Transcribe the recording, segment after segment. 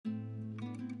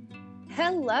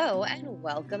Hello and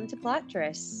welcome to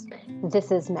Plottress.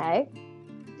 This is Meg,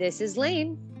 This is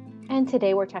Lane. and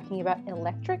today we're talking about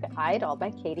Electric Idol by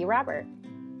Katie Robert.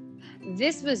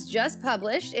 This was just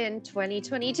published in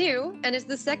 2022 and is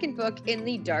the second book in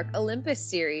the Dark Olympus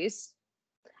series.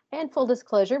 And full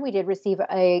disclosure, we did receive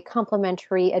a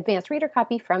complimentary advanced reader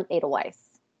copy from Edelweiss.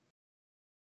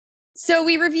 So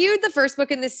we reviewed the first book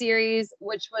in the series,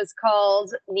 which was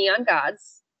called Neon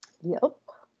Gods, Yep.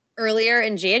 earlier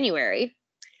in January.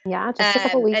 Yeah, just a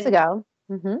couple weeks ago.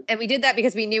 Mm-hmm. And we did that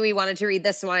because we knew we wanted to read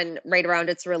this one right around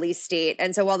its release date.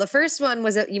 And so while the first one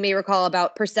was, you may recall,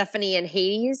 about Persephone and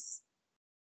Hades,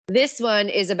 this one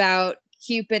is about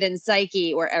Cupid and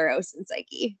Psyche, or Eros and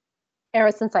Psyche.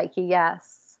 Eros and Psyche,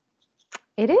 yes.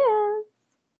 It is.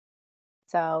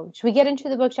 So should we get into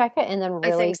the book jacket and then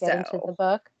really get into the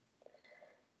book?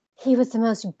 He was the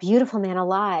most beautiful man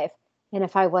alive. And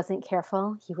if I wasn't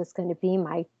careful, he was going to be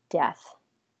my death.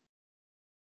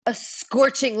 A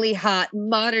scorchingly hot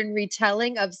modern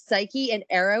retelling of Psyche and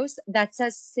Eros that's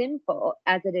as simple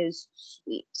as it is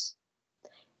sweet.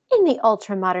 In the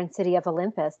ultra-modern city of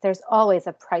Olympus, there's always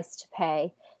a price to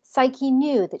pay. Psyche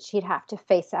knew that she'd have to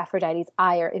face Aphrodite's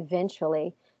ire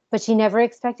eventually, but she never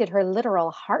expected her literal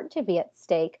heart to be at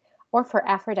stake, or for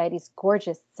Aphrodite's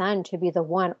gorgeous son to be the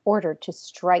one ordered to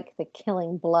strike the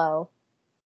killing blow.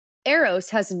 Eros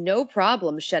has no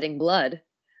problem shedding blood,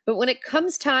 but when it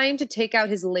comes time to take out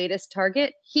his latest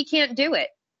target, he can't do it.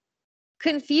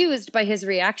 Confused by his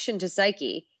reaction to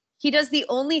Psyche, he does the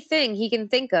only thing he can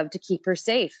think of to keep her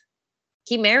safe.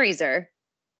 He marries her.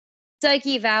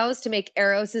 Psyche vows to make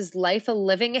Eros' life a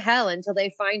living hell until they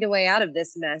find a way out of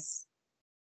this mess.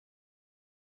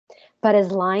 But as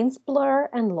lines blur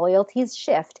and loyalties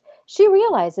shift, she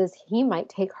realizes he might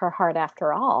take her heart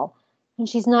after all, and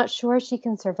she's not sure she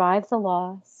can survive the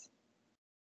loss.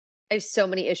 I have so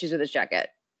many issues with this jacket.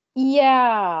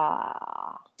 Yeah.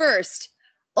 First,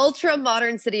 ultra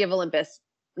modern city of Olympus.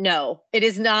 No, it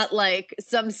is not like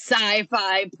some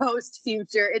sci-fi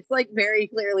post-future. It's like very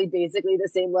clearly basically the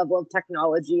same level of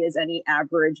technology as any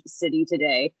average city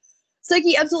today.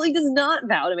 Psyche absolutely does not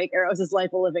vow to make Eros'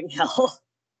 life a living hell.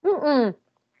 Mm-mm.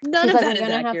 None She's of like, that is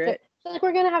accurate.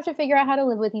 We're going to have to figure out how to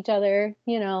live with each other,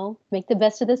 make the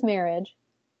best of this marriage.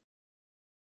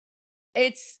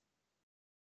 It's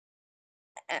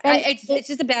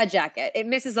just a bad jacket. It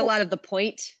misses a lot of the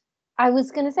point. I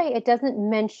was going to say, it doesn't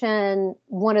mention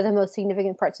one of the most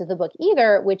significant parts of the book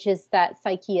either, which is that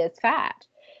Psyche is fat.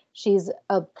 She's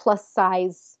a plus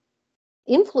size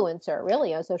influencer,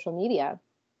 really, on social media.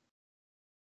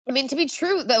 I mean, to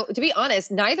be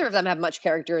honest, neither of them have much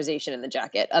characterization in the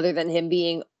jacket other than him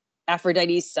being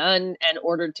Aphrodite's son and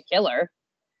ordered to kill her.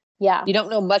 Yeah. You don't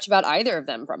know much about either of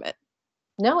them from it.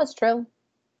 No, it's true.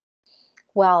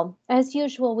 Well, as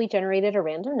usual, we generated a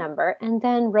random number and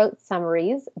then wrote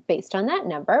summaries based on that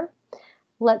number.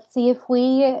 Let's see if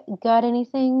we got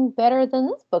anything better than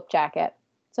this book jacket.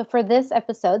 So for this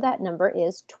episode, that number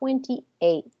is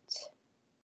 28.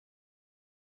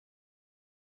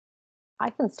 I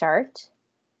can start.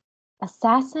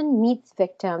 Assassin meets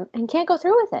victim and can't go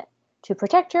through with it. To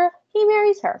protect her, he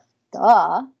marries her.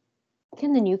 Duh.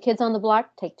 Can the new kids on the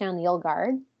block take down the old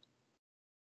guard?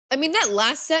 I mean, that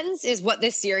last sentence is what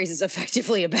this series is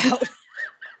effectively about.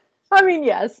 I mean,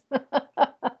 yes.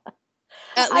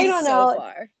 At least so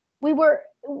far.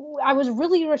 I was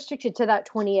really restricted to that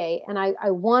 28, and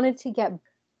I wanted to get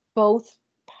both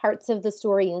parts of the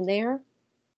story in there.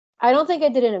 I don't think I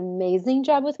did an amazing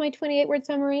job with my 28-word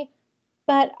summary,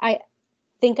 but I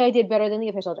think I did better than the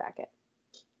official jacket.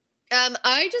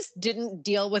 I just didn't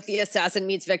deal with the assassin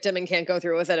meets victim and can't go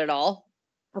through with it at all.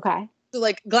 Okay. So,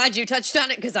 glad you touched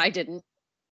on it because I didn't.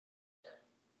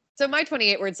 So my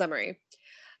 28-word summary.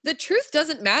 The truth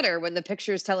doesn't matter when the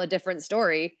pictures tell a different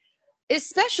story,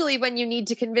 especially when you need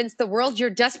to convince the world you're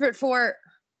desperate for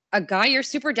a guy you're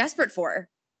super desperate for.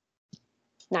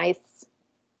 Nice.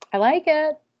 I like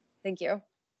it. Thank you.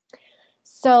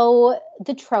 So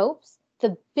the tropes,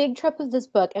 the big trope of this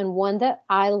book, and one that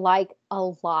I like a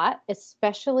lot,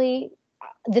 especially,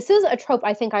 this is a trope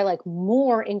I think I like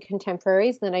more in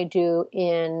contemporaries than I do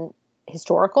in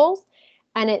historicals,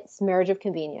 and it's marriage of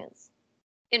convenience.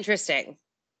 Interesting.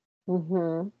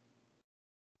 Mm-hmm.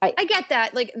 I get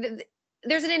that.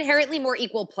 There's an inherently more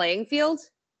equal playing field.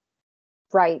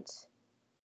 Right.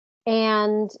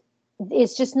 And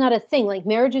it's just not a thing. Like,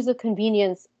 marriages of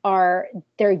convenience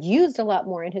they're used a lot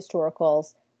more in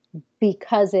historicals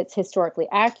because it's historically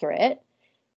accurate.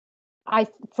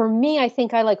 For me, I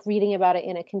think I like reading about it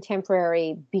in a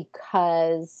contemporary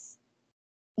because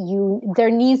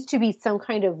there needs to be some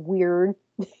kind of weird,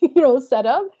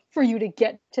 setup for you to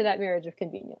get to that marriage of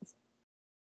convenience.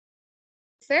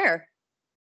 fair.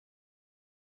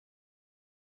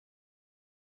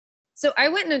 So I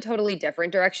went in a totally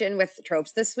different direction with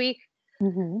tropes this week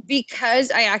Mm-hmm.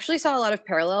 because I actually saw a lot of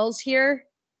parallels here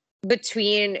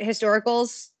between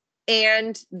historicals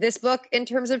and this book in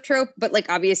terms of trope, but like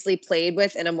obviously played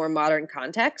with in a more modern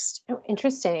context. Oh,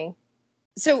 interesting.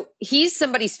 So he's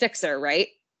somebody's fixer, right?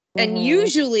 And Mm-hmm.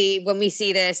 usually when we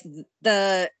see this,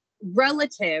 the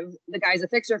relative the guy's a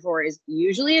fixer for is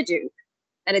usually a duke.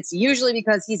 And it's usually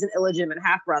because he's an illegitimate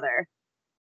half brother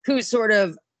who's sort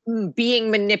of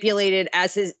being manipulated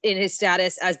as in his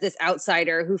status as this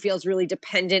outsider who feels really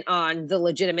dependent on the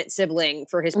legitimate sibling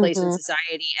for his place in Mm-hmm.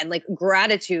 society and like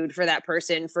gratitude for that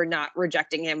person for not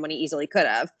rejecting him when he easily could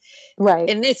have. Right.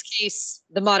 In this case,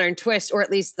 the modern twist, or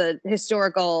at least the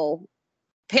historical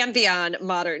pantheon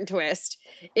modern twist,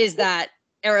 is that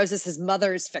Eros is his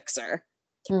mother's fixer.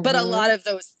 But a Mm-hmm. lot of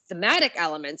those thematic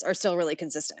elements are still really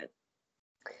consistent.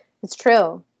 It's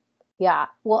true. Yeah.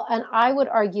 Well, and I would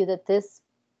argue that this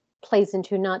plays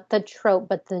into not the trope,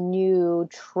 but the new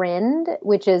trend,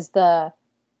 which is the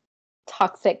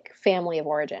toxic family of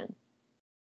origin.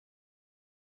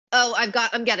 Oh,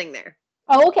 I'm getting there.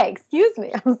 Oh, okay. Excuse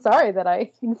me. I'm sorry that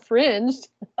I infringed.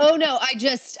 Oh no,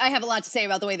 I have a lot to say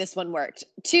about the way this one worked.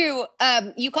 Two,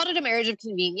 you called it a marriage of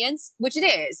convenience, which it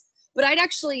is. But I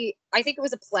think it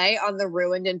was a play on the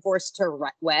ruined and forced to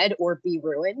wed or be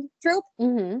ruined trope.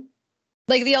 Mm-hmm.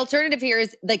 Like the alternative here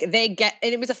is like they get,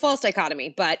 and it was a false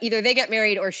dichotomy, but either they get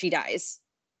married or she dies.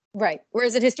 Right.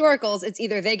 Whereas in historicals, it's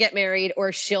either they get married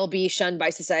or she'll be shunned by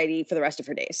society for the rest of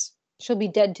her days. She'll be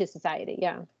dead to society.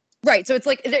 Yeah. Right. So it's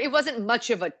like, it wasn't much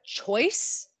of a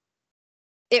choice.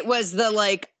 It was the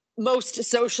like most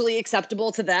socially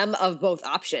acceptable to them of both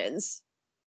options.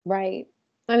 Right.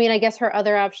 I mean, I guess her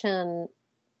other option,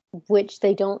 which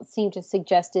they don't seem to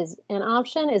suggest is an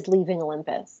option, is leaving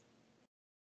Olympus.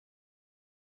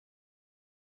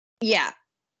 Yeah.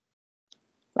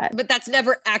 But that's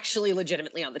never actually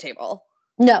legitimately on the table.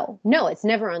 no, it's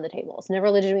never on the table. It's never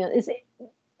legitimately.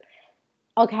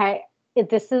 Okay.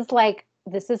 This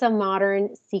is a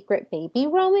modern secret baby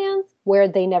romance where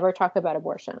they never talk about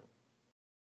abortion.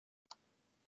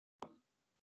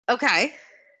 Okay.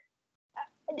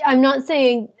 I'm not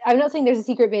saying there's a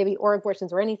secret baby or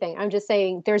abortions or anything. I'm just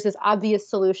saying there's this obvious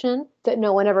solution that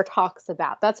no one ever talks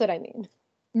about. That's what I mean.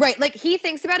 Right. Like he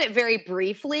thinks about it very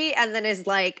briefly and then is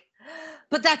like,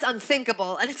 but that's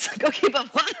unthinkable. And it's like, okay, but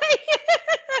why?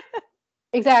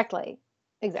 Exactly.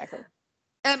 And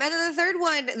then the third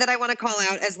one that I want to call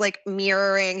out as like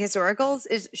mirroring historicals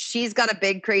is she's got a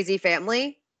big, crazy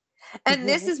family. And Mm-hmm.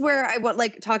 this is where I want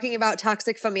like talking about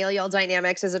toxic familial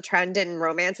dynamics as a trend in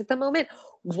romance at the moment.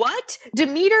 What?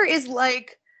 Demeter is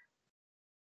like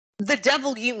the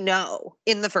devil you know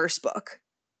in the first book.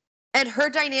 And her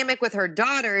dynamic with her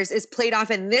daughters is played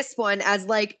off in this one as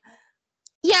like,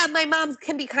 yeah, my mom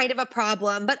can be kind of a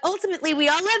problem, but ultimately we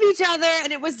all love each other.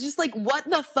 And it was just like, what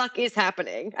the fuck is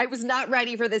happening? I was not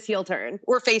ready for this heel turn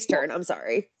or face turn. I'm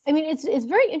sorry. I mean, it's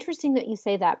very interesting that you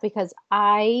say that because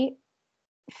I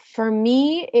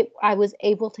was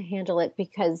able to handle it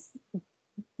because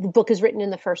the book is written in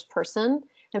the first person.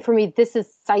 And for me, this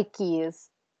is Psyche's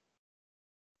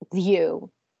view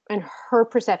and her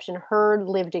perception, her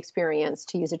lived experience,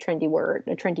 to use a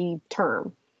trendy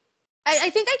term.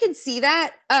 I think I can see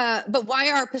that. But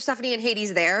why are Persephone and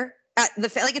Hades there?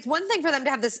 Like it's one thing for them to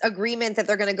have this agreement that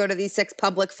they're going to go to these 6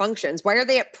 public functions. Why are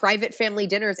they at private family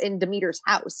dinners in Demeter's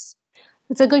house?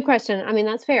 It's a good question. I mean,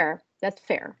 that's fair.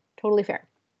 Totally fair.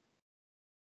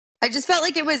 I just felt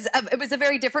like it was a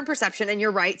very different perception. And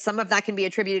you're right. Some of that can be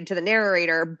attributed to the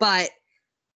narrator, but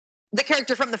the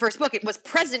character from the first book, it was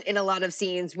present in a lot of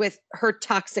scenes with her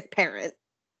toxic parent.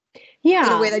 Yeah.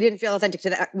 In a way that didn't feel authentic to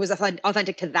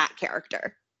that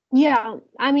character. Yeah.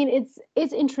 I mean,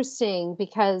 it's interesting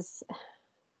because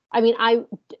I mean, I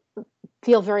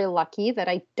feel very lucky that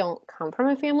I don't come from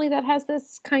a family that has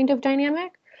this kind of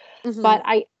dynamic. Mm-hmm. But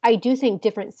I do think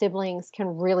different siblings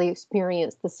can really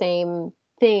experience the same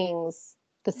things,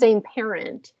 the same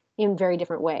parent in very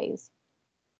different ways.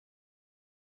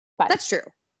 But that's true.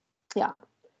 Yeah.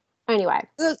 Anyway.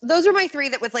 Those are my 3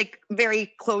 that with like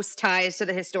very close ties to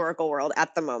the historical world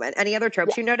at the moment. Any other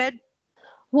tropes you noted?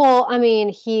 Well, I mean,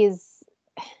 he's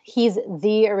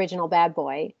the original bad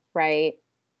boy, right?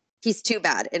 He's too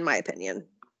bad, in my opinion.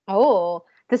 Oh,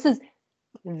 this is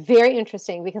very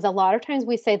interesting because a lot of times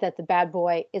we say that the bad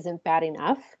boy isn't bad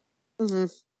enough. Mm-hmm.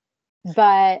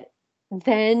 But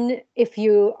then if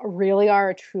you really are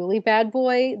a truly bad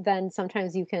boy, then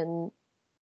sometimes you can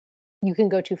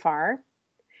go too far.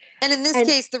 And in this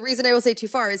case, the reason I will say too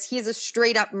far is he is a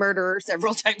straight up murderer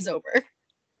several times over.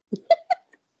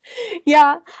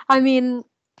 Yeah, I mean,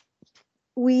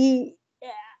 we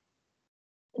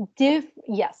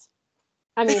yes.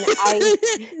 I mean,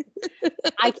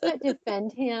 I can't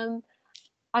defend him.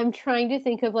 I'm trying to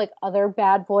think of like other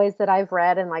bad boys that I've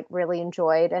read and like really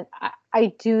enjoyed, and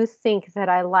I do think that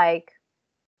I like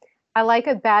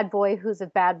a bad boy who's a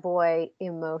bad boy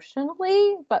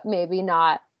emotionally, but maybe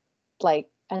not like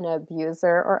an abuser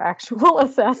or actual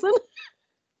assassin.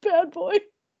 Bad boy.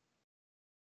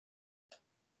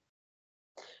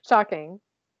 Shocking.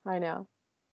 I know.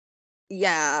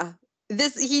 Yeah.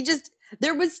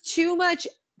 There was too much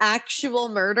actual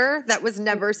murder that was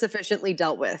never sufficiently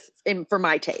dealt with for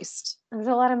my taste. There's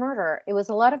a lot of murder. It was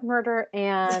a lot of murder,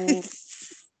 and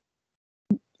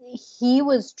he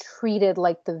was treated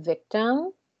like the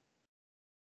victim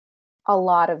a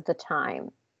lot of the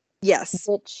time, Yes.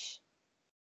 which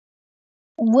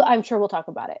I'm sure we'll talk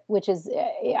about it, which is,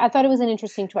 I thought it was an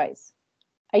interesting choice.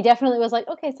 I definitely was like,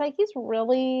 okay, Psyche's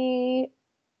really,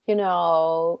 you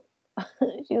know,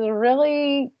 she's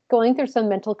really going through some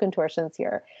mental contortions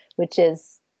here, which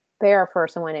is fair for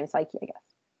someone named Psyche, I guess.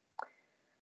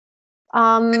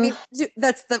 I mean,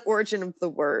 that's the origin of the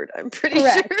word, I'm pretty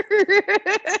Correct. sure.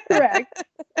 Correct.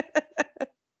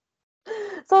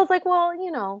 So I was like,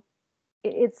 well,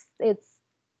 it's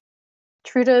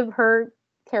true to her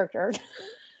character,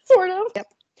 sort of. Yep.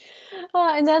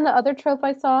 And then the other trope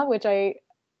I saw, which I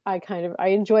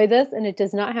enjoy this, and it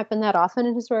does not happen that often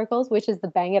in historicals, which is the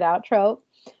bang it out trope,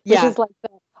 which is like,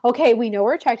 okay, we know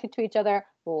we're attracted to each other.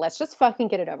 Let's just fucking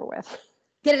get it over with.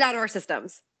 Get it out of our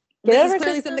systems. Get This it is over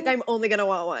clearly something I'm only going to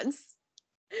want once.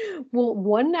 Well,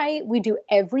 one night we do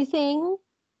everything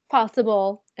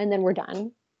possible, and then we're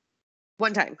done.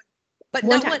 One time. But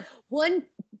One not time. one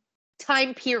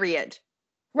time period.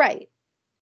 Right.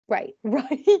 Right.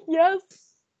 Yes.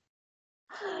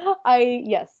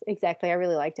 Yes, exactly. I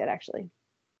really liked it, actually.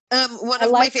 One I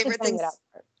of my liked the favorite bang things. it out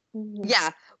part. Mhm.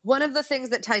 Yeah. One of the things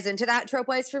that ties into that trope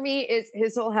wise for me is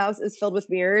his whole house is filled with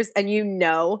mirrors. And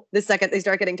the second they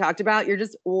start getting talked about, you're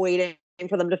just waiting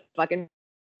for them to fucking.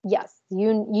 Yes,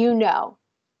 you know.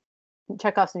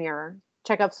 Chekhov's mirror.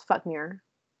 Chekhov's fuck mirror.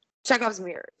 Chekhov's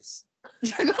mirrors.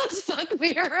 Chekhov's fuck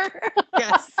mirror.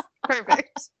 Yes.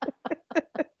 Perfect.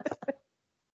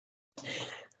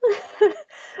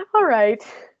 All right.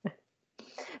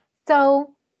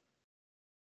 So,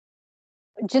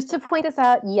 just to point this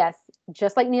out, yes,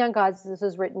 just like Neon Gods, this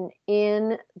was written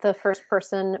in the first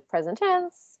person present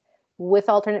tense with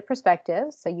alternate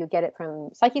perspectives. So you get it from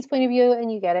Psyche's point of view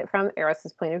and you get it from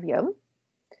Eris's point of view.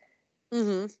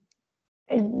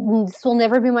 Mm-hmm. This will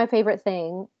never be my favorite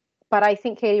thing, but I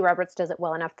think Katie Roberts does it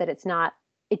well enough that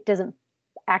it doesn't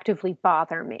actively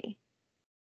bother me.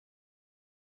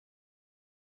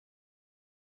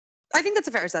 I think that's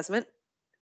a fair assessment.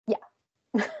 Yeah.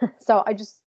 So I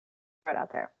just right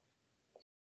out there.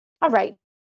 All right.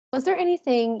 Was there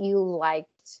anything you liked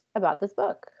about this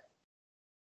book?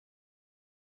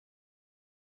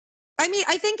 I mean,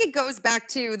 I think it goes back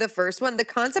to the first one. The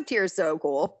concept here is so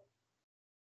cool.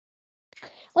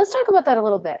 Let's talk about that a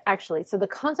little bit, actually. So the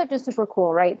concept is super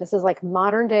cool, right? This is like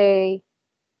modern day.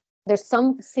 There's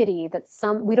some city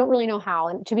we don't really know how.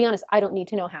 And to be honest, I don't need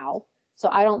to know how. So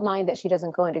I don't mind that she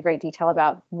doesn't go into great detail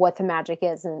about what the magic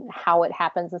is and how it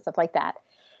happens and stuff like that.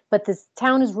 But this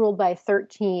town is ruled by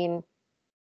 13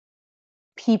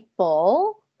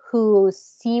 people who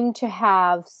seem to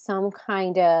have some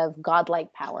kind of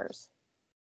godlike powers,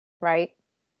 right?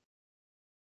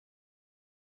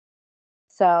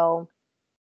 So,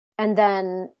 and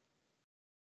then,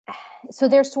 so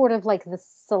they're sort of like the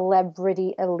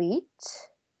celebrity elite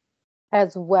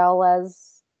as well as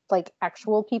like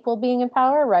actual people being in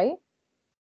power, right?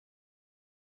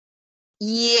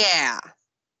 Yeah.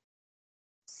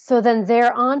 So then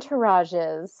their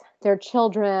entourages, their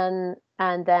children,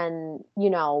 and then,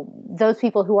 those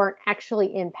people who aren't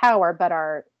actually in power but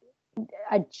are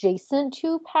adjacent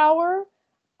to power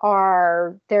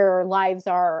their lives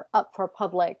are up for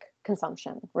public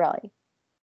consumption, really.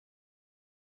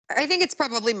 I think it's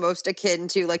probably most akin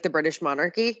to like the British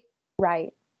monarchy.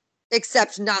 Right.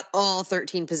 Except not all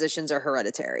 13 positions are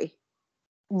hereditary.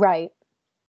 Right.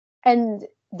 And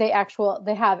they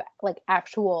have like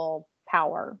actual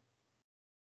power.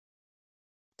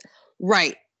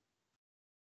 Right.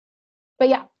 But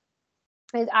yeah,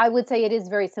 I would say it is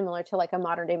very similar to like a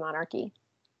modern day monarchy.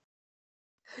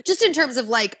 Just in terms of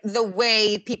like the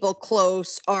way people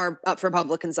close are up for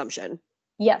public consumption.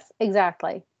 Yes,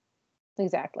 exactly.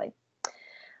 Exactly.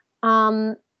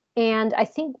 And I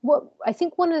think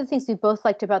one of the things we both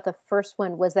liked about the first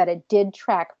one was that it did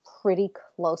track pretty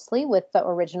closely with the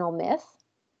original myth.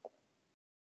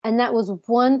 And that was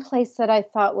one place that I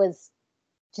thought was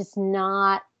just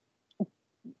not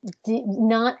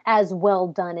as well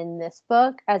done in this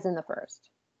book as in the first.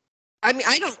 I mean,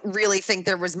 I don't really think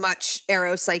there was much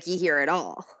Eros Psyche here at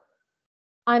all.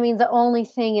 I mean, the only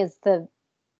thing is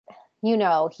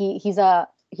he's a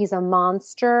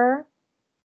monster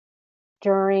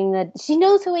she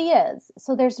knows who he is.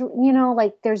 So there's,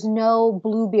 there's no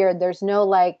Bluebeard. There's no,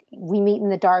 we meet in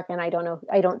the dark and I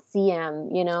don't see him,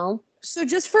 So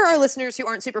just for our listeners who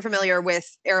aren't super familiar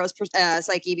with Eros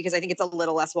Psyche, because I think it's a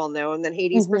little less well known than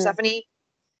Hades Persephone,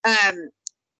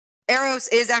 Eros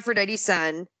is Aphrodite's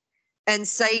son, and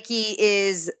Psyche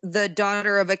is the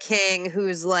daughter of a king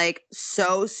who's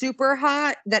so super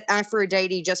hot that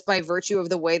Aphrodite, just by virtue of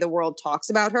the way the world talks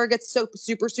about her, gets so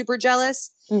super, super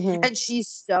jealous. And she's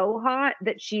so hot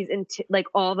that she's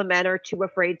all the men are too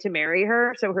afraid to marry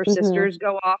her. So her sisters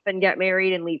go off and get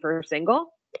married and leave her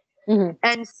single.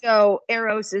 And so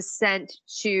Eros is sent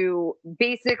to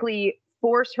basically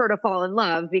force her to fall in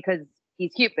love because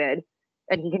he's Cupid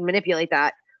and he can manipulate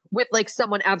that with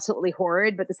someone absolutely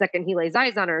horrid. But the second he lays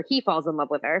eyes on her, he falls in love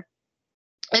with her.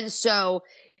 And so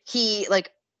he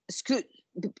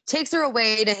takes her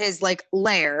away to his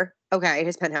lair,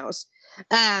 his penthouse,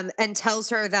 and tells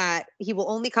her that he will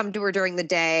only come to her during the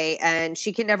day and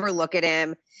she can never look at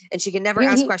him and she can never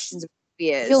ask questions of who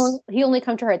he is. He'll only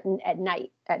come to her at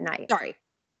night. Sorry.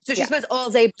 So she spends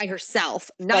all day by herself,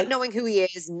 not knowing who he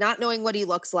is, not knowing what he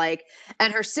looks like.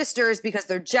 And her sisters, because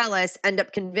they're jealous, end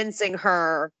up convincing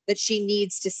her that she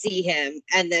needs to see him,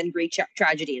 and then Greek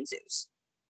tragedy ensues.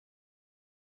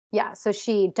 Yeah, so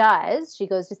she does. She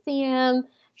goes to see him.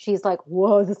 She's like,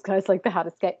 whoa, this guy's the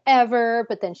hottest guy ever.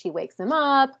 But then she wakes him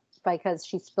up because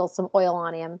she spills some oil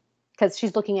on him because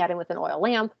she's looking at him with an oil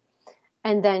lamp.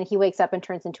 And then he wakes up and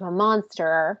turns into a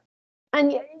monster.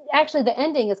 And actually, the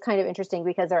ending is kind of interesting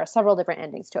because there are several different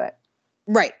endings to it.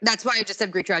 Right. That's why I just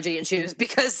said Greek tragedy ensues,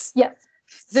 because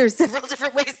there's several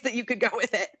different ways that you could go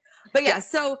with it. But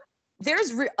so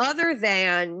there's other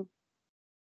than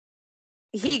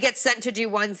he gets sent to do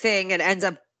one thing and ends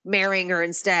up marrying her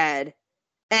instead,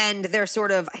 and they're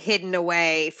sort of hidden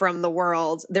away from the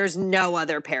world. There's no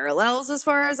other parallels as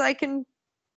far as I can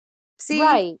see.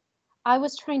 Right. I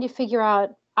was trying to figure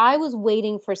out, I was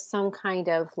waiting for some kind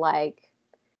of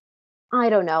I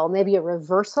don't know, maybe a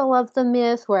reversal of the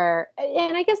myth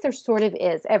and I guess there sort of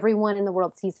is. Everyone in the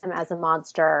world sees him as a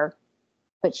monster,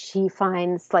 but she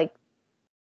finds the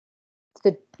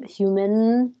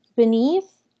human beneath.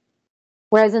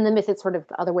 Whereas in the myth, it's sort of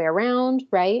the other way around,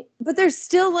 right? But there's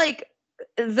still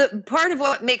the part of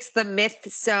what makes the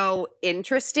myth so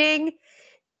interesting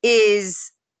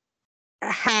is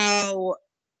how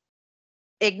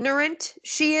ignorant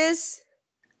she is.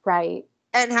 Right.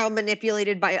 And how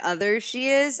manipulated by others she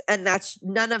is. And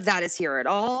none of that is here at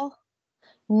all.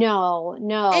 No.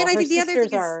 And I think the other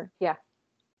thing are,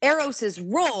 Eros's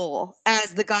role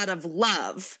as the god of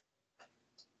love,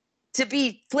 to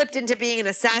be flipped into being an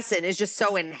assassin, is just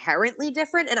so inherently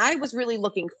different. And I was really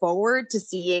looking forward to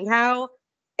seeing how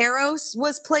Eros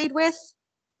was played with.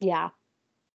 Yeah.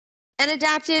 And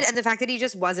adapted. And the fact that he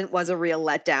just was a real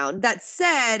letdown. That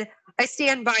said, I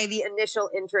stand by the initial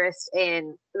interest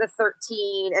in the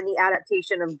 13 and the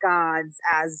adaptation of gods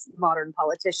as modern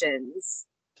politicians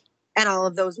and all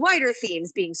of those wider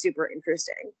themes being super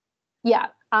interesting. Yeah,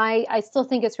 I still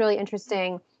think it's really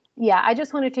interesting. Yeah, I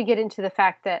just wanted to get into the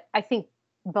fact that I think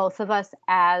both of us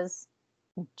as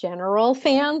general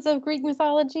fans of Greek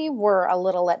mythology were a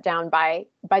little let down by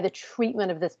the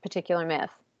treatment of this particular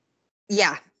myth.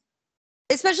 Yeah.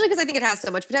 Especially because I think it has so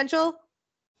much potential.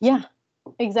 Yeah,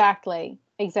 exactly.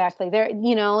 There,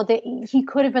 he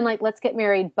could have been let's get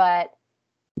married, but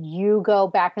you go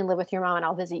back and live with your mom and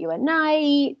I'll visit you at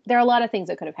night. There are a lot of things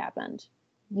that could have happened.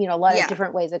 A lot of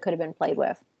different ways it could have been played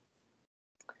with.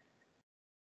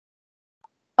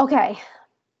 Okay.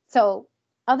 So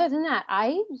other than that,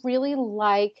 I really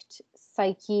liked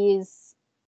Psyche's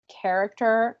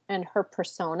character and her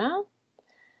persona.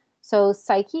 So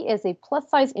Psyche is a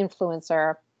plus-size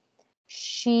influencer.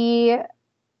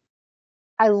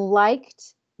 I liked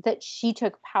that she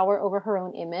took power over her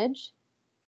own image.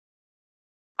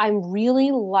 I'm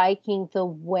really liking the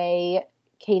way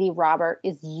Katee Robert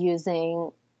is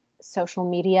using social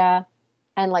media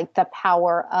and the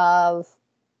power of,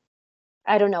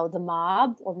 I don't know, the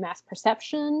mob or mass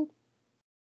perception.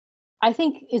 I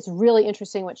think it's really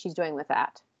interesting what she's doing with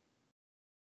that.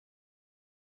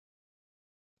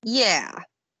 Yeah.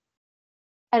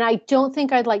 And I don't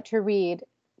think I'd like to read,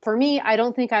 for me, I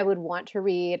don't think I would want to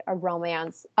read a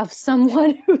romance of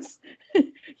someone who's,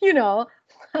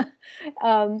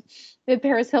 the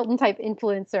Paris Hilton type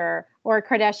influencer or a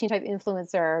Kardashian type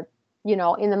influencer,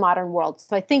 in the modern world.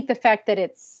 So I think the fact that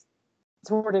it's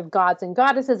sort of gods and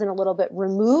goddesses and a little bit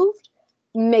removed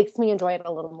makes me enjoy it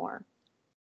a little more.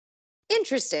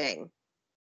 Interesting.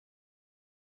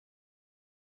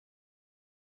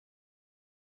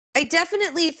 I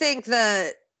definitely think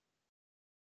the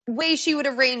way she would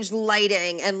arrange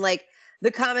lighting and like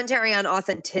the commentary on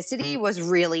authenticity was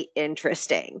really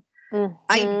interesting. Mm-hmm.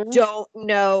 I don't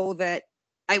know that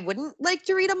I wouldn't like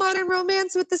to read a modern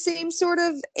romance with the same sort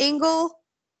of angle.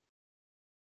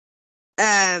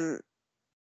 Yeah,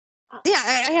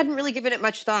 I hadn't really given it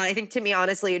much thought. I think, to me,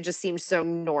 honestly, it just seems so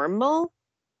normal.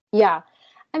 Yeah.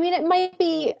 I mean, it might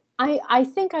be, I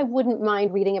think I wouldn't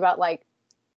mind reading about like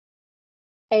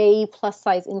a plus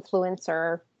size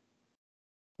influencer,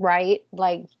 right?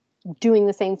 Like doing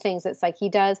the same things that Psyche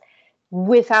does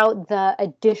without the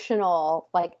additional,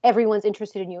 like everyone's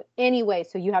interested in you anyway,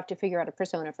 so you have to figure out a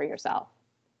persona for yourself.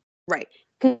 Right.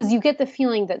 Because you get the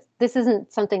feeling that this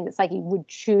isn't something that Psyche would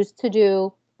choose to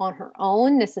do on her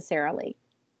own necessarily,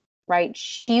 right?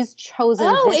 She's chosen.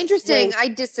 Oh, interesting. I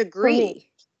disagree.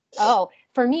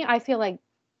 For me, I feel like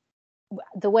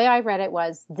the way I read it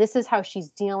was this is how she's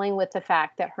dealing with the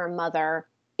fact that her mother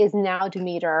is now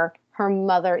Demeter. Her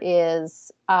mother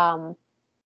is a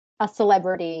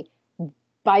celebrity.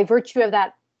 By virtue of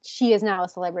that, she is now a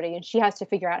celebrity, and she has to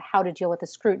figure out how to deal with the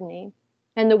scrutiny.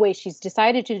 And the way she's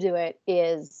decided to do it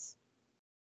is,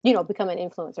 become an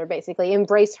influencer, basically.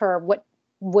 Embrace her,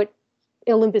 what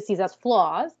Olympus sees as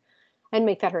flaws, and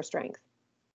make that her strength.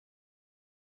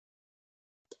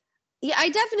 Yeah, I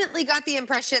definitely got the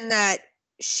impression that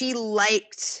she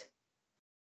liked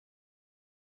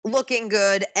looking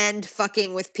good and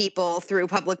fucking with people through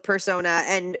public persona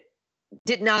and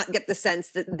did not get the sense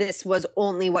that this was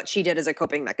only what she did as a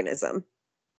coping mechanism.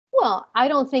 Well, I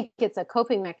don't think it's a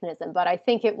coping mechanism, but I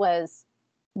think it was,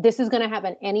 this is going to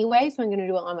happen anyway, so I'm going to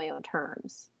do it on my own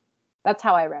terms. That's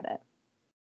how I read it.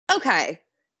 Okay.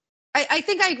 I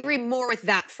think I agree more with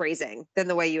that phrasing than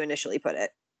the way you initially put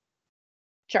it.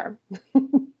 Sure.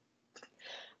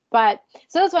 But,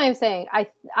 so that's why I'm saying,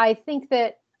 I think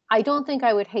that, I don't think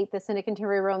I would hate this in a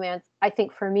contemporary romance. I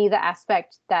think for me, the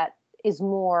aspect that is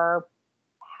more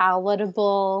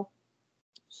palatable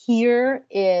here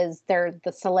is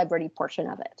the celebrity portion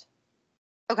of it.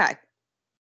 Okay.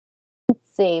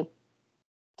 Let's see.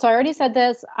 So I already said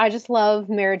this. I just love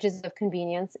marriages of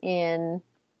convenience in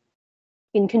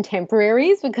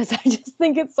contemporaries because I just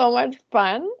think it's so much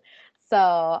fun.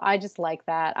 So I just like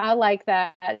that. I like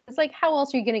that. It's like, how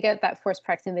else are you going to get that forced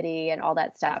proximity and all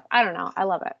that stuff? I don't know. I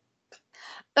love it.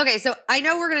 Okay, so I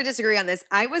know we're going to disagree on this.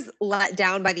 I was let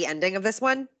down by the ending of this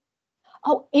one.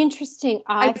 Oh, interesting.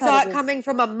 I saw it coming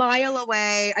from a mile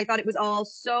away. I thought it was all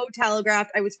so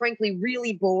telegraphed. I was frankly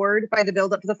really bored by the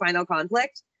build up to the final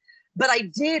conflict. But I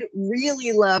did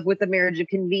really love with the marriage of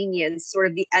convenience, sort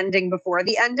of the ending before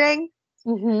the ending,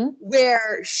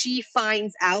 where she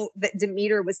finds out that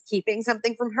Demeter was keeping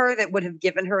something from her that would have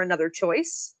given her another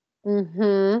choice.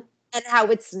 And how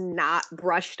it's not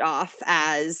brushed off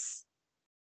as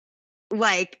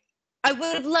like, I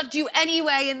would have loved you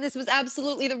anyway, and this was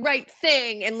absolutely the right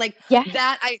thing. And like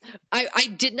that, I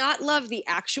did not love the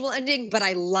actual ending, but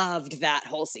I loved that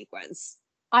whole sequence.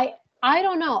 I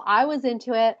don't know. I was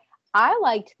into it. I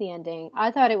liked the ending. I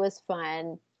thought it was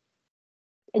fun.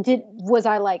 Was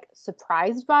I like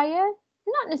surprised by it?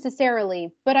 Not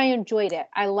necessarily, but I enjoyed it.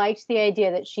 I liked the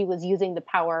idea that she was using the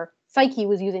power, Psyche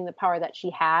was using the power that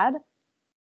she had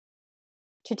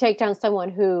to take down someone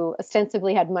who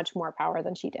ostensibly had much more power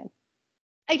than she did.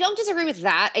 I don't disagree with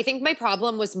that. I think my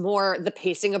problem was more the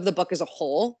pacing of the book as a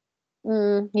whole.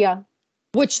 Yeah.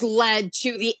 Which led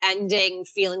to the ending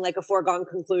feeling like a foregone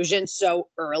conclusion so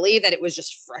early that it was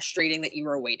just frustrating that you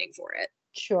were waiting for it.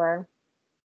 Sure.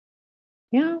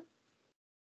 Yeah.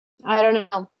 I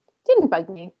don't know. Didn't bug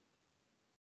me.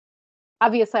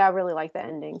 Obviously, I really like the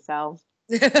ending, so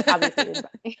obviously didn't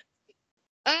bug me.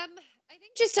 I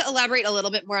think just to elaborate a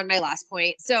little bit more on my last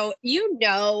point. So,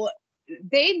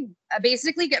 they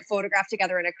basically get photographed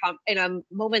together in a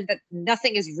moment that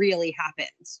nothing has really happened.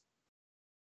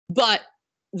 But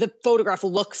the photograph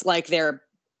looks like they're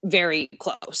very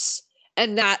close.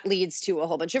 And that leads to a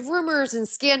whole bunch of rumors and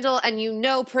scandal.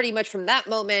 And pretty much from that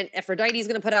moment, Aphrodite's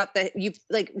going to put out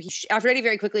Aphrodite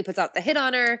very quickly puts out the hit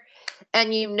on her.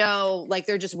 And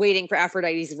they're just waiting for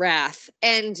Aphrodite's wrath.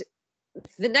 And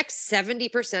the next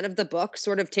 70% of the book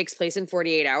sort of takes place in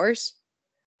 48 hours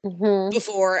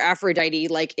before Aphrodite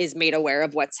is made aware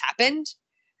of what's happened.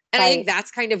 And I think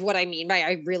that's kind of what I mean by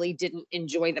I really didn't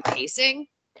enjoy the pacing.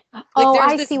 Like Oh,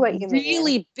 there's I this see what you mean.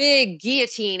 really big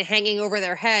guillotine hanging over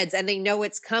their heads and they know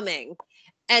it's coming.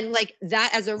 And like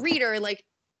that as a reader, like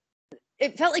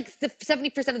it felt like the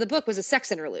 70% of the book was a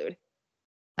sex interlude.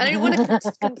 And I don't want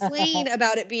to complain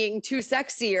about it being too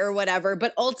sexy or whatever,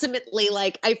 but ultimately,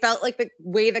 like, I felt like the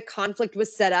way the conflict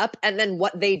was set up and then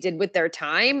what they did with their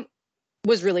time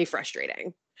was really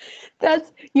frustrating.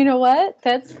 That's, you know what?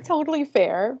 That's totally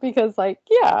fair because, like,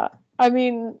 yeah, I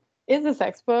mean, it's a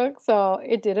sex book, so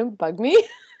it didn't bug me.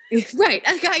 Right.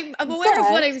 Like, I'm aware of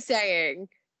what but I'm saying.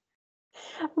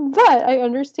 but I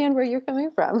understand where you're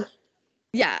coming from.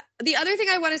 Yeah. The other thing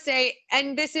I want to say,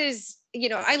 and this is,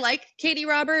 I like Katie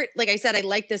Robert. Like I said, I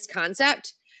like this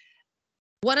concept.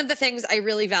 One of the things I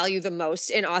really value the most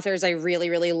in authors I really,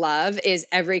 really love is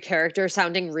every character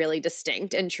sounding really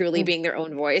distinct and truly being their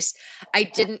own voice. I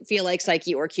didn't feel like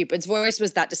Psyche or Cupid's voice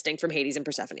was that distinct from Hades and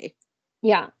Persephone.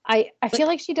 Yeah, I feel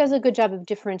like she does a good job of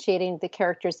differentiating the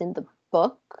characters in the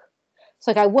book.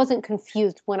 So like I wasn't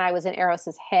confused when I was in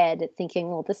Eros's head thinking,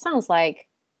 well, this sounds like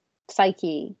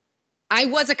Psyche. I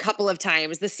was a couple of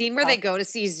times. The scene where Oh, they go to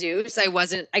see Zeus,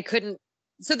 I couldn't.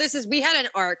 So we had an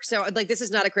arc. So like, this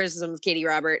is not a criticism of Katie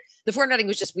Robert. The formatting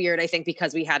was just weird, I think,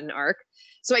 because we had an arc.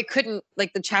 So I couldn't,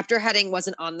 like, the chapter heading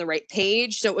wasn't on the right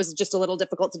page. So it was just a little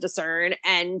difficult to discern.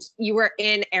 And you were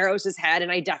in Eros's head.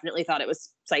 And I definitely thought it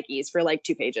was Psyche's for like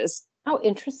 2 pages. oh,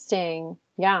 interesting.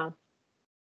 Yeah.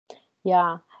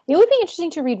 Yeah. It would be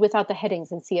interesting to read without the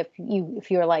headings and see if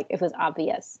you're like if it was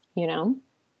obvious, you know?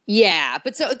 Yeah,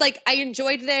 but so like I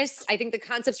enjoyed this. I think the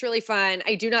concept's really fun.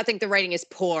 I do not think the writing is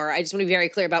poor. I just want to be very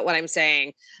clear about what I'm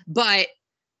saying. But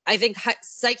I think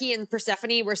Psyche and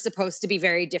Persephone were supposed to be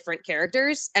very different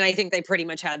characters, and I think they pretty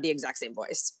much had the exact same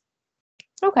voice.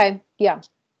 Okay. Yeah.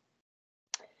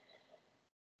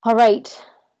 All right.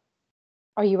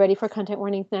 Are you ready for content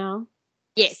warnings now?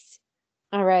 Yes.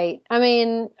 All right. I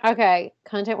mean, okay.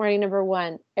 Content warning number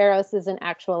 1. Eros is an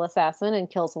actual assassin and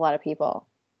kills a lot of people.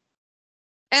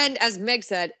 And as Meg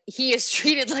said, he is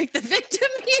treated like the victim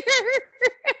here.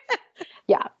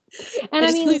 Yeah. And I I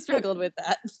just mean, really struggled with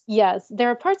that. yes, there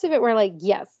are parts of it where like,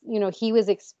 yes, he was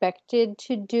expected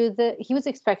to he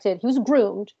was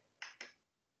groomed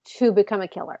to become a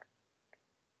killer.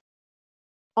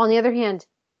 On the other hand,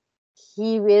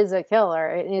 he is a killer.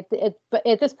 And but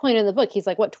at this point in the book, he's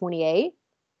like, what, 28?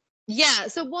 Yeah.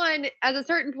 So one, at a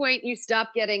certain point, you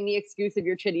stop getting the excuse of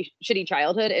your shitty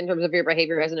childhood in terms of your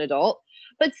behavior as an adult.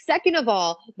 But second of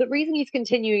all, the reason he's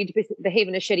continuing to behave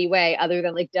in a shitty way, other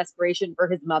than like desperation for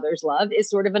his mother's love, is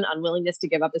sort of an unwillingness to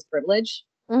give up his privilege.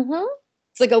 Mm-hmm.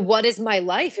 It's like what is my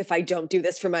life if I don't do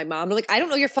this for my mom? I'm like, I don't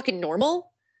know, you're fucking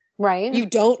normal. Right. You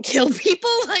don't kill people.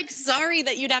 Like, sorry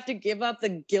that you'd have to give up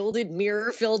the gilded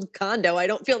mirror filled condo. I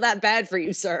don't feel that bad for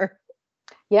you, sir.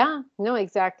 Yeah, no,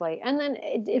 exactly. And then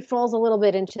it falls a little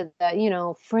bit into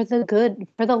the,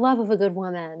 for the love of a good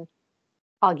woman,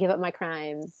 I'll give up my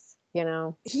crimes.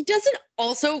 He doesn't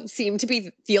also seem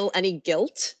to feel any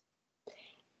guilt.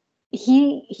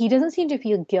 He doesn't seem to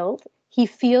feel guilt. He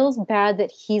feels bad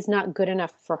that he's not good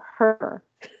enough for her.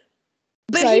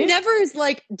 But he Right? never is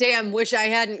like, damn, wish I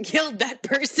hadn't killed that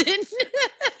person.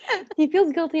 He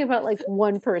feels guilty about like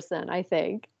one person, I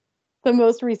think. The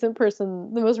most recent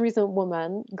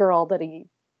girl that he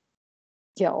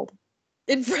killed.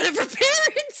 In front of her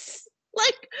parents.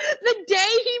 Like the day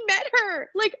he met her.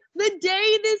 Like the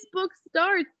day this book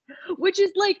starts, which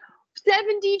is like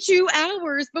 72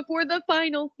 hours before the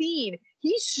final scene.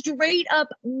 He straight up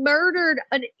murdered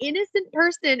an innocent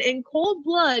person in cold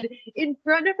blood in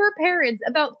front of her parents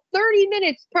about 30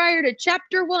 minutes prior to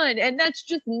chapter 1, and that's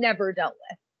just never dealt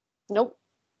with. Nope,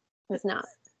 it's not.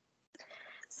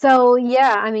 So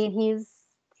yeah, I mean, he's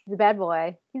a bad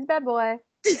boy. He's a bad boy.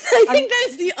 I think that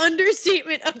is the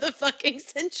understatement of the fucking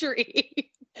century.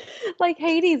 Like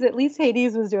Hades, at least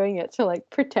Hades was doing it to like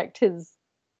protect his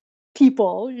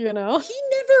people. He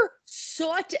never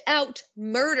sought out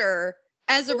murder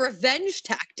as a revenge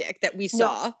tactic that we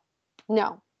saw.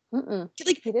 No. Mm-mm.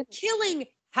 Like killing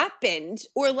happened,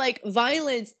 or like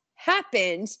violence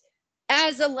happened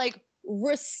as a like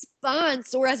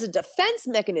response or as a defense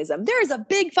mechanism. There is a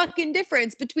big fucking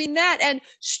difference between that and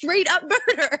straight up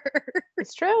murder.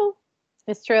 It's true.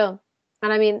 It's true.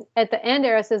 And I mean, at the end,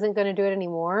 Eris isn't going to do it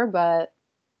anymore, but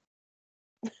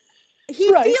he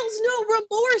feels no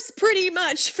remorse pretty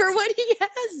much for what he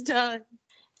has done.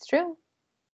 It's true.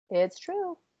 It's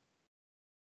true.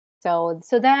 So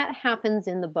that happens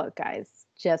in the book, guys.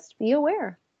 Just be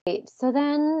aware.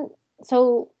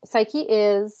 So Psyche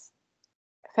is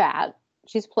fat.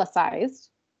 She's plus sized.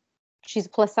 She's a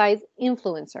plus size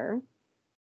influencer.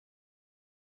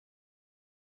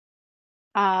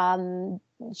 Um,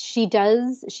 she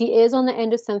is on the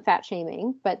end of some fat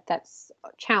shaming, but that's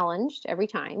challenged every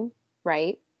time,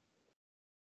 right?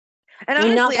 And I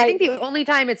mean, not honestly, I by. think the only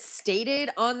time it's stated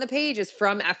on the page is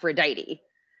from Aphrodite.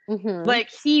 Mhm. Like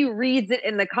he reads it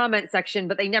in the comment section,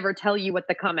 but they never tell you what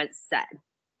the comments said.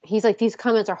 He's like, these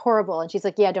comments are horrible, and she's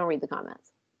like, yeah, don't read the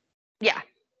comments. Yeah.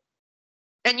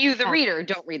 And you, the Yeah. reader,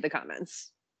 don't read the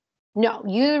comments. No,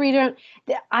 you, the reader.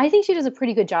 I think she does a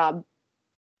pretty good job,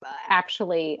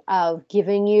 actually, of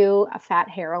giving you a fat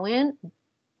heroine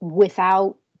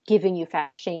without giving you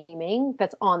fat shaming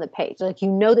that's on the page. Like, you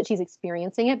know that she's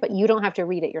experiencing it, but you don't have to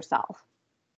read it yourself.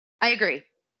 I agree.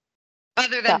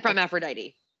 Other than So, from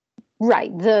Aphrodite.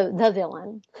 right, the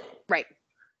villain. Right.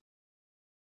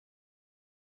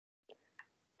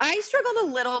 I struggled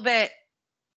a little bit.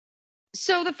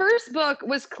 So the first book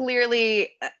was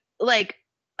clearly like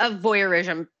a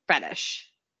voyeurism fetish.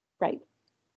 Right.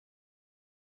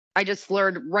 I just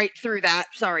slurred right through that.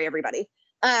 Sorry, everybody.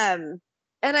 And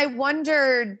I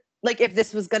wondered like if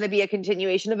this was going to be a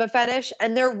continuation of a fetish.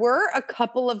 And there were a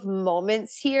couple of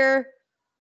moments here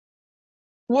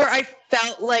where I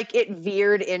felt like it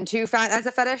veered into fat as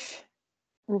a fetish.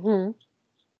 Mm-hmm.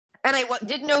 And I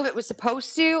didn't know if it was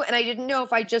supposed to. And I didn't know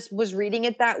if I just was reading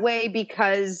it that way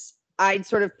because I'd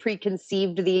sort of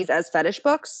preconceived these as fetish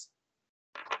books.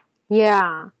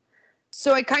 Yeah.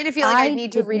 So I kind of feel like I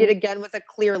need to read it didn't. again with a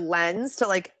clear lens to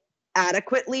like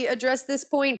adequately address this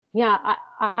point. Yeah,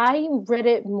 I read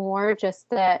it more just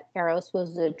that Eros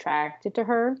was attracted to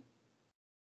her,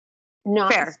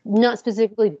 Fair. not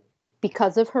specifically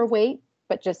because of her weight,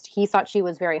 but just he thought she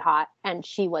was very hot and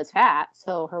she was fat,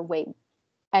 so her weight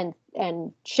and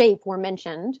shape were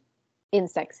mentioned in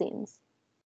sex scenes.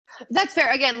 That's fair.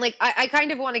 Again, like I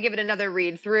kind of want to give it another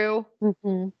read through.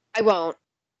 Mm-hmm. I won't.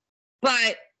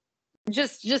 But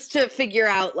just to figure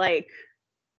out like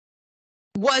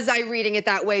was I reading it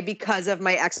that way because of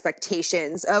my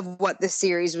expectations of what the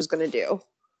series was going to do?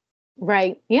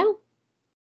 Right. Yeah.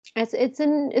 It's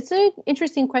an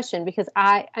interesting question because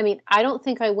I mean I don't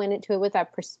think I went into it with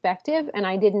that perspective, and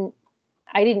I didn't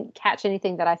catch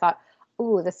anything that I thought,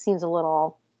 ooh, this seems a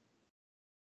little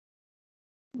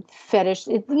fetish.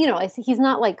 He's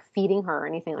not like feeding her or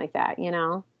anything like that, you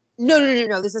know? No.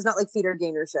 This is not like feeder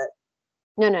gainer shit.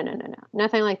 No.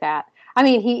 Nothing like that. I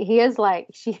mean, he is like,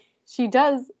 he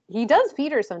does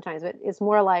feed her sometimes, but it's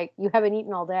more like you haven't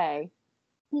eaten all day.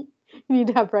 You need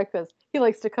to have breakfast. He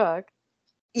likes to cook.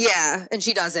 Yeah, and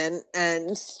she doesn't.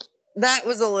 And that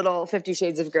was a little 50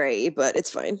 Shades of Grey, but it's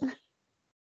fine.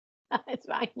 It's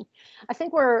fine. I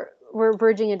think we're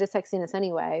verging into sexiness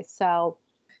anyway. So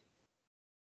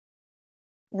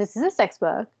this is a sex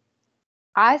book.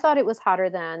 I thought it was hotter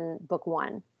than book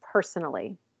one,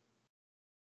 personally.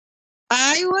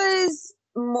 I was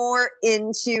more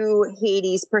into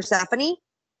Hades Persephone.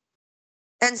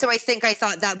 And so I think I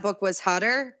thought that book was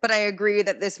hotter, but I agree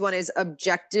that this one is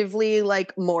objectively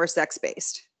like more sex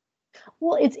based.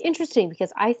 Well, it's interesting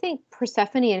because I think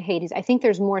Persephone and Hades, I think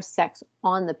there's more sex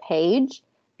on the page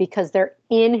because they're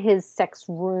in his sex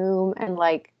room and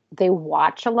like they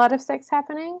watch a lot of sex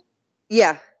happening.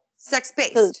 Yeah, sex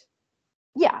based. So,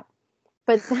 yeah.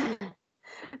 But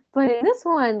but in this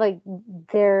one, like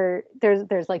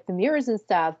there's like the mirrors and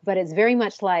stuff, but it's very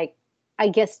much like, I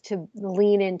guess, to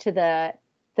lean into the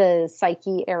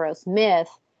Psyche Eros myth,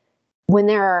 when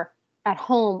they're at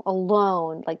home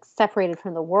alone, like separated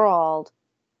from the world,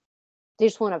 they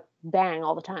just want to bang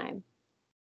all the time.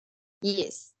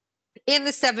 Yes. In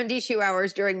the 72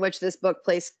 hours during which this book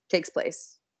takes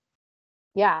place.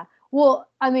 Yeah. Well,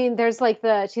 I mean, there's like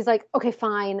she's like, okay,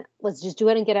 fine, let's just do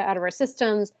it and get it out of our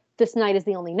systems. This night is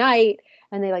the only night.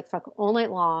 And they like fuck all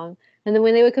night long. And then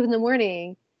when they wake up in the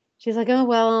morning, she's like, oh,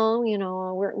 well,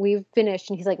 we've finished.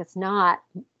 And he's like, it's not.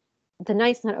 The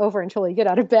night's not over until we get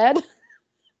out of bed.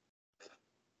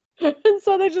 And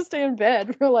so they just stay in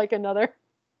bed for like another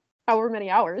however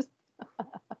many hours.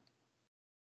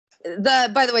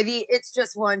 By the way, the it's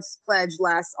just once pledge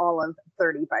lasts all of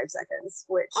 35 seconds,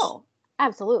 which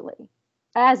absolutely.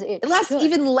 As it lasts should.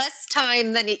 even less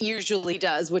time than it usually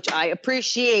does, which I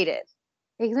appreciated.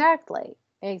 Exactly.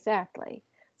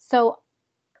 So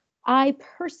I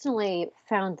personally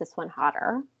found this one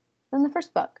hotter than the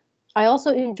first book. I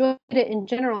also enjoyed it in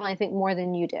general, I think, more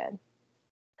than you did.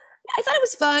 I thought it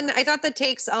was fun. I thought the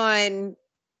takes on,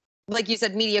 like you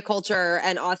said, media culture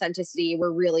and authenticity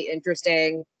were really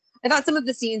interesting. I thought some of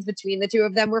the scenes between the two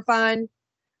of them were fun.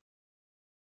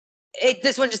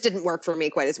 This one just didn't work for me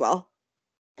quite as well.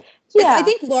 Yeah. I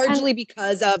think largely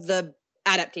because of the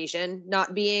adaptation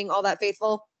not being all that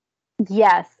faithful.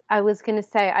 Yes, I was going to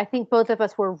say, I think both of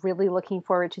us were really looking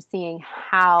forward to seeing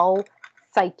how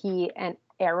Psyche and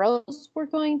Eros were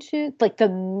going to, like, the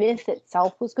myth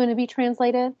itself was going to be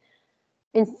translated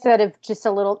instead of just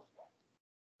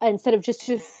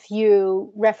a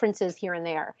few references here and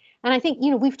there. And I think,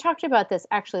 we've talked about this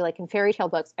actually, like in fairy tale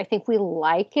books. I think we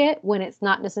like it when it's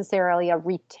not necessarily a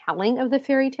retelling of the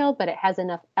fairy tale, but it has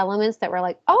enough elements that we're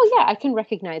like, oh yeah, I can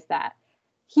recognize that.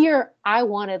 Here, I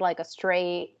wanted like a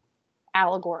straight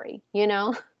allegory,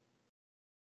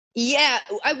 Yeah,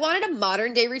 I wanted a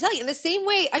modern day retelling in the same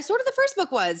way I sort of the first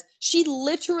book was. She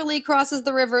literally crosses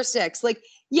the river Styx. Like,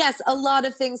 yes, a lot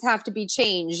of things have to be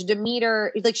changed.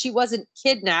 Demeter, like, she wasn't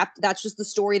kidnapped. That's just the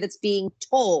story that's being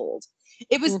told.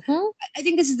 It was, I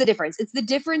think this is the difference. It's the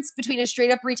difference between a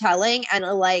straight up retelling and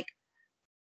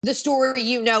the story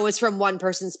is from one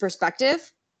person's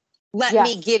perspective. Let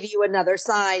me give you another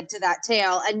side to that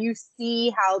tale. And you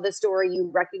see how the story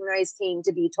you recognize came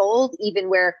to be told, even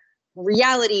where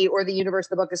reality or the universe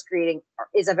the book is creating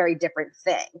is a very different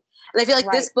thing. And I feel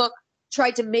like this book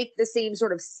tried to make the same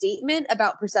sort of statement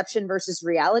about perception versus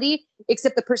reality,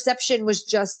 except the perception was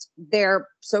just their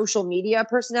social media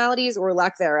personalities or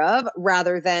lack thereof,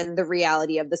 rather than the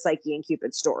reality of the Psyche and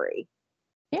Cupid story.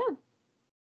 Yeah.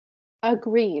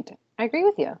 Agreed. I agree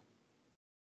with you.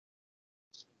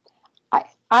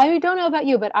 I don't know about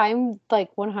you, but I'm like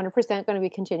 100% going to be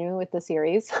continuing with the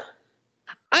series.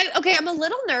 I'm a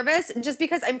little nervous just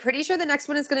because I'm pretty sure the next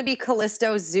one is going to be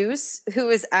Callisto Zeus, who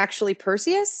is actually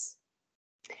Perseus.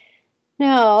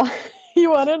 No.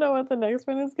 You want to know what the next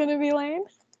one is going to be, Lane?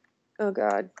 Oh,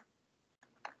 God.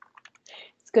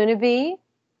 It's going to be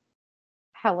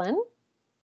Helen,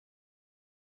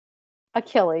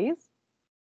 Achilles,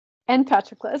 and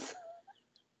Patroclus.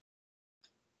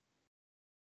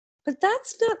 But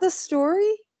that's not the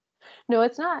story. No,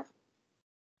 it's not.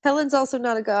 Helen's also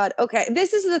not a god. Okay,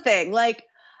 this is the thing. Like,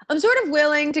 I'm sort of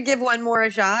willing to give one more a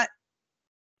shot.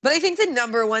 But I think the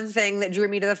number one thing that drew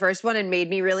me to the first one and made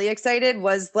me really excited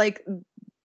was like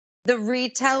the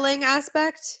retelling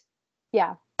aspect.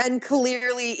 Yeah. And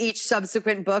clearly each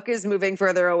subsequent book is moving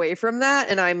further away from that,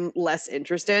 and I'm less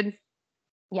interested.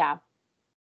 Yeah.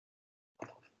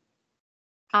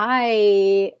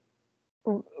 I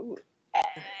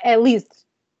at least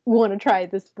want to try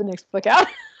the next book out.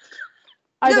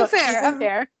 I don't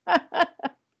care.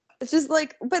 It's just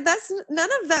like, but none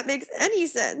of that makes any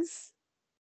sense.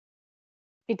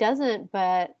 It doesn't,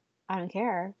 but I don't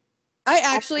care. I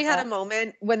actually had a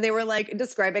moment when they were like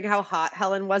describing how hot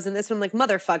Helen was in this one, like,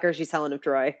 motherfucker, she's Helen of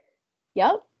Troy.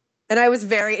 Yep. And I was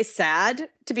very sad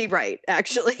to be right,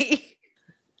 actually.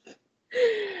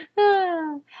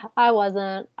 I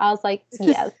wasn't. I was like,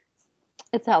 yes,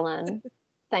 it's Helen.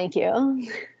 Thank you.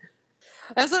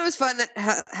 I also thought it was fun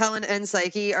that Helen and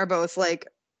Psyche are both like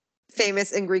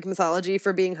famous in Greek mythology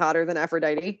for being hotter than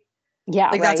Aphrodite. Yeah,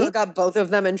 like that's what got both of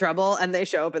them in trouble, and they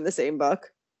show up in the same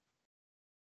book.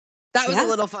 That was a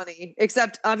little funny,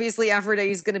 except obviously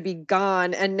Aphrodite is going to be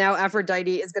gone, and now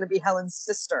Aphrodite is going to be Helen's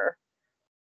sister.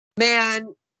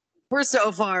 Man, we're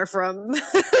so far from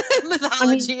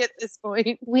mythology at this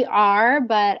point. We are,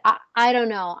 but I don't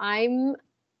know. I'm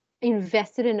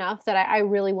invested enough that I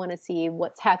really want to see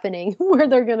what's happening, where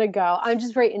they're going to go. I'm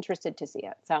just very interested to see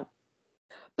it. So,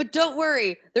 but don't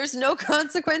worry, there's no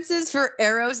consequences for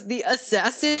Eros the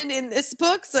assassin in this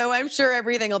book, so I'm sure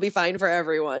everything will be fine for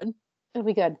everyone. It'll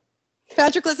be good.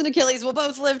 Patroclus and Achilles will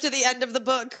both live to the end of the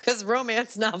book because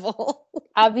romance novel.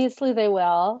 Obviously they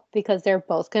will, because they're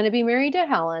both going to be married to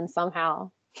Helen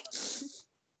somehow.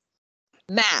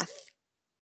 Math.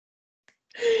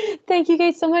 Thank you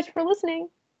guys so much for listening.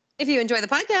 If you enjoy the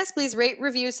podcast, please rate,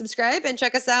 review, subscribe, and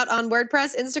check us out on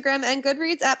WordPress, Instagram, and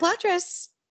Goodreads at Plottress.